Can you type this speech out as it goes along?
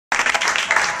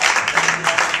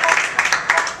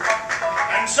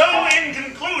so, in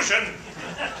conclusion,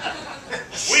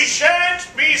 we shan't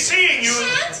be seeing you.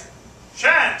 Shan't?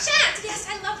 Shan't. Shan't, yes,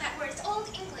 I love that word. It's Old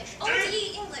English. Old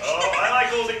English. Oh, I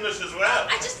like Old English as well.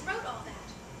 I just wrote all that.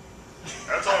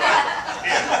 That's all right.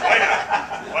 Here, white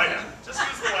out. White out. Just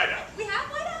use the white out. We have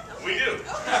white out? Okay. We do. Okay.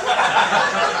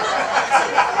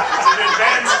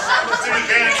 It's an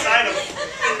advanced item.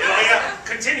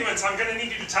 Continuance, I'm going to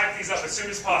need you to type these up as soon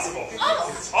as possible.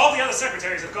 Oh. All the other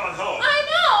secretaries have gone home. I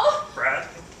know. Brad?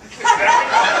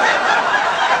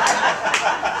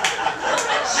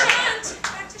 Shan't.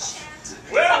 Back to shan't.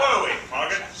 Where were we,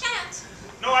 Margaret? Shan't.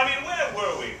 No, I mean, where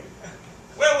were we?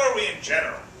 Where were we in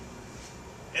general?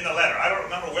 In the letter. I don't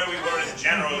remember where we were in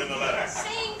general in the letter.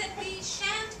 Saying that we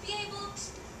shan't be able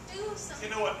to do something.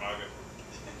 You know what, Margaret?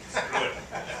 Screw it.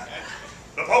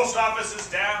 The post office is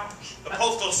down. The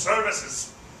postal service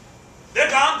they're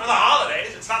gone for the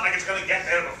holidays. It's not like it's going to get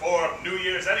there before New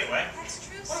Year's anyway. That's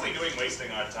true. What are we doing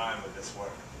wasting our time with this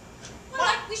work? Well,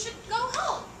 like, we should go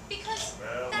home, because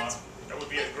that would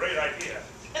be a great idea.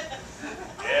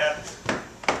 Yeah.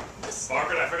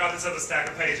 Margaret, I forgot this other stack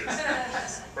of pages.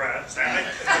 Brad, Stanley.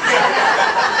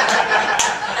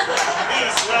 He's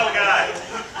a swell guy.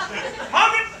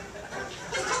 Margaret!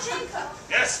 Mr. Janko.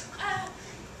 Yes?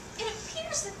 It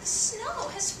appears that the snow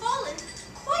has fallen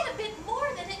quite a bit more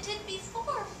than it did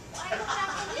before. I looked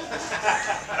out the window.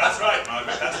 That's right,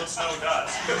 Margaret. That's what snow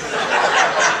does. It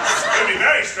would be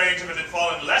very strange if it had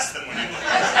fallen less than when you looked.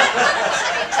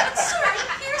 But, sir, it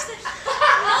appears that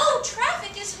no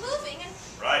traffic is moving, and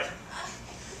Right.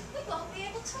 We won't be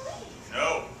able to leave.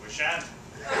 No, we shan't.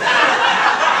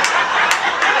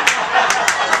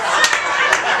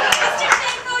 Mr.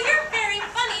 Janko, you're very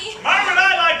funny. Margaret,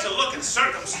 I like to look at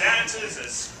circumstances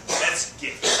as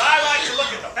gifts. I like to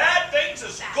look at the bad things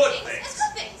as good things. As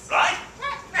good things. Right?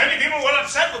 Right. Many people were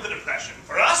upset with the Depression.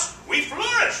 For us, we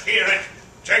flourish here at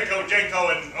Janko,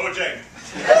 and Ojang.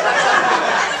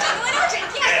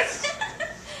 Yes.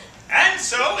 And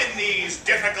so, in these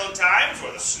difficult times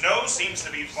where the snow seems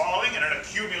to be falling in an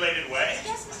accumulated way,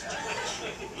 Yes, Mr.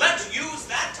 Janko. let's use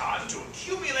that time to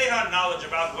accumulate our knowledge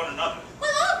about one another.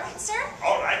 Well, all right, sir.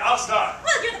 All right, I'll start.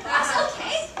 Well, you're the boss.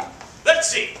 Okay. Let's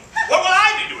see. What will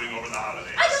I be doing over the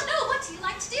holidays? I don't know. What do you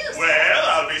like to do, sir? Well,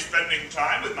 I'll be spending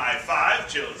time with my 5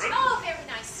 children. Oh, very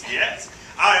nice, sir. Yes.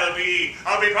 I'll be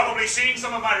probably seeing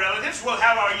some of my relatives. We'll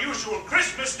have our usual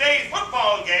Christmas Day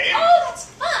football game. Oh, that's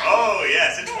fun. Oh,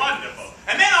 yes, it's wonderful.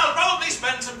 And then I'll probably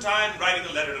spend some time writing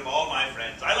a letter to all my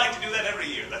friends. I like to do that every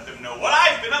year. Let them know what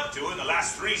I've been up to in the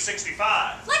last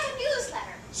 365. Like a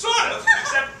newsletter. Sort of,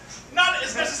 except not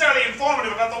as necessarily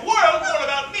informative about the world, more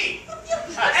about me.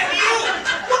 And you!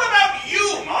 What about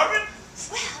you, Margaret?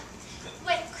 Well,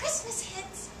 when Christmas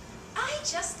hits, I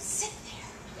just sit there.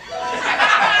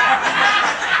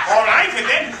 All right,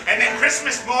 and then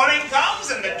Christmas morning comes,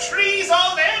 and the tree's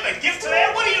all there, the gifts are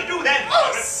there. What do you do then, Oh,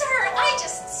 Margaret? sir, I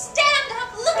just stand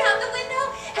up, look out the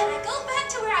window, and I go back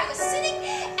to where I was sitting,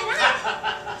 and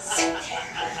I sit there.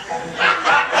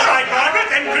 All right, Margaret,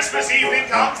 then Christmas evening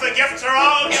comes, the gifts are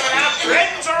all given out,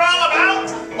 friends are all about.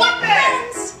 What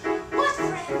then? Friends? What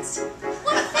friends?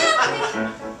 What family?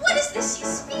 What is this you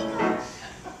speak of?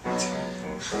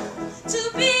 To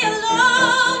be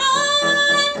alone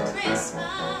on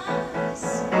Christmas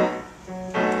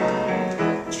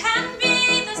can be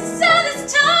the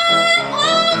saddest time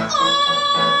of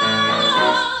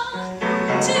all.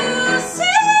 To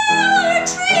see our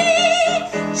tree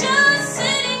just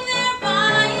sitting there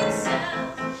by itself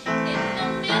in the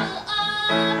middle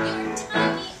of your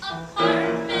tiny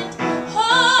apartment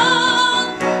hall.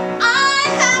 I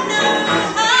have no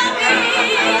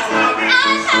hobbies. I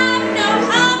have no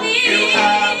hobbies. You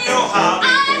have no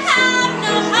hobbies. I have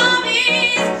no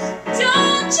hobbies.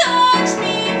 Don't judge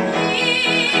me,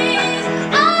 please.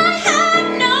 I have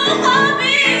no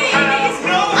hobbies. You have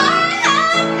no I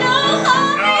have no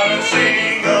hobbies. Not a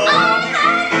single I hobby.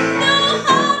 have no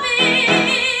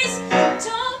hobbies.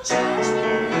 Don't judge me,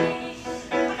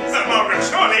 please. Margaret,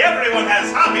 surely everyone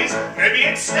has hobbies. Maybe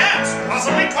it's stamps,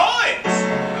 possibly